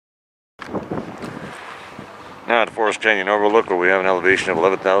Now at Forest Canyon Overlook, where we have an elevation of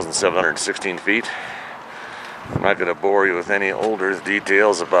 11,716 feet. I'm not going to bore you with any older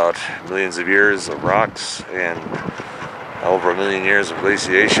details about millions of years of rocks and over 1,000,000 years of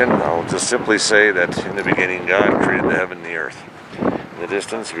glaciation. I'll just simply say that in the beginning God created the heaven and the earth. In the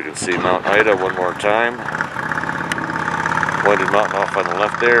distance we can see Mount Ida one more time. Pointed mountain off on the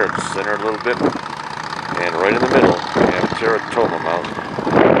left there, it's centered a little bit. And right in the middle we have Terra Tomah Mountain.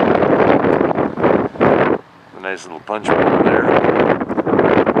 A nice little punch bowl there.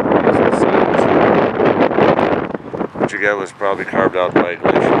 What you got was probably carved out by a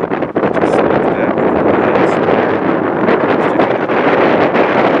glacier. Just like that.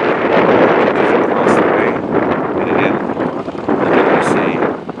 Across the way. And again,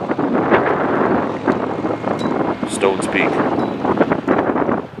 you see Stone's Peak.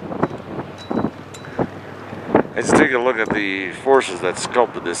 As you take a look at the forces that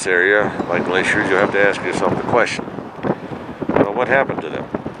sculpted this area, like glaciers, you'll have to ask yourself the question, well, what happened to them?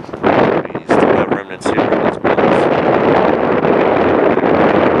 We still have remnants here in these mountains.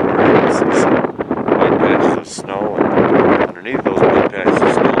 White patches of snow, and underneath those white patches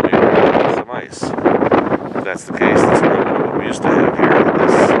of snow maybe some ice. If that's the case, that's a remnant of what we used to have here in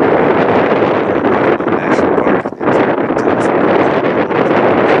this national park. The entire big tops of the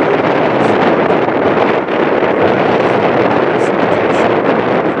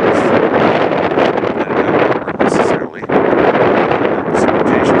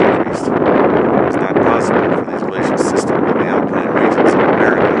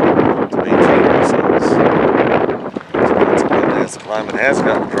climate has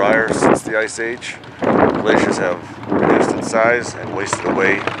gotten drier since the Ice Age. Glaciers have reduced in size and wasted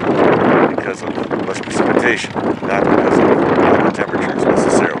away because of less precipitation, not because of lower temperatures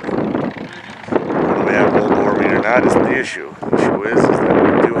necessarily. Whether we have global warming or not isn't the issue. The issue is that we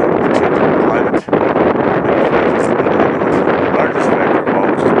do have a changing climate. The largest factor of all,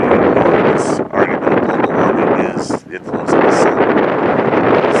 which is being ignored in this argument of global warming, is the influence of the sun.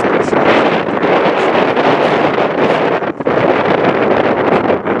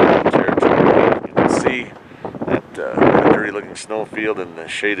 Looking snowfield in the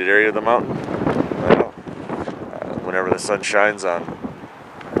shaded area of the mountain. Well, whenever the sun shines on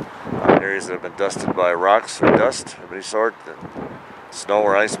areas that have been dusted by rocks or dust of any sort, then snow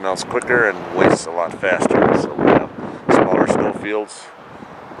or ice melts quicker and wastes a lot faster. So we have smaller snowfields,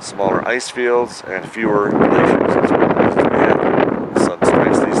 smaller ice fields, and fewer glaciers. That's what we have. The sun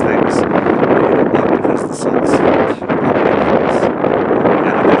strikes these things, because the sun's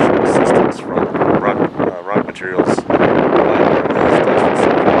and additional assistance from rock materials.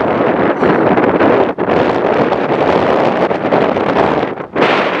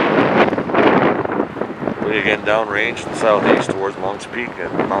 Again, downrange to the southeast towards Long's Peak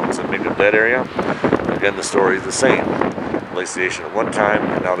and the mountains that make up that area. Again, the story is the same. Glaciation at one time,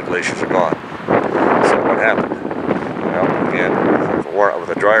 and now the glaciers are gone. So what happened? Well, again, with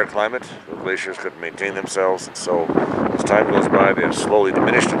a drier climate, the glaciers couldn't maintain themselves, and so as time goes by, they have slowly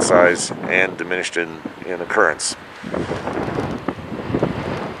diminished in size and diminished in occurrence.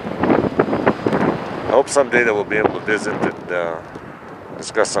 I hope someday that we'll be able to visit and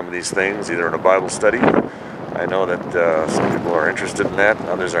discuss some of these things, either in a Bible study. I know that some people are interested in that,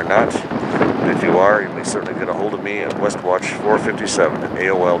 others are not. And if you are, you may certainly get a hold of me at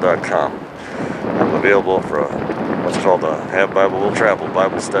westwatch457@aol.com. I'm available for what's called a Have Bible Will Travel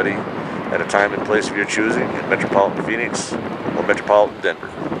Bible study at a time and place of your choosing in metropolitan Phoenix or metropolitan Denver.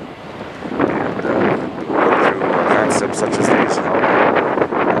 And we will go through concepts such as these, how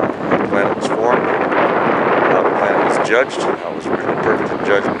the planet was formed, how the planet was judged, how it was originally perfectly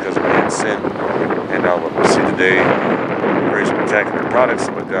judged because of man's sin, and now what we see today, very spectacular products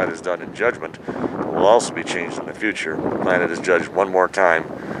of what God has done in judgment, will also be changed in the future. The planet is judged one more time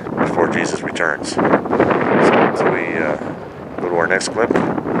before Jesus returns. So until we go to our next clip,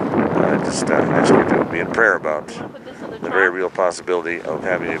 I just ask you to be in prayer about the very real possibility of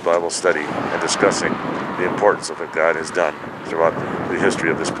having a Bible study and discussing the importance of what God has done throughout the history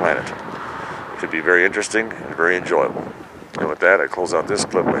of this planet. It could be very interesting and very enjoyable. And with that, I close out this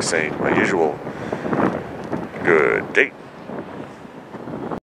clip by saying my usual good day.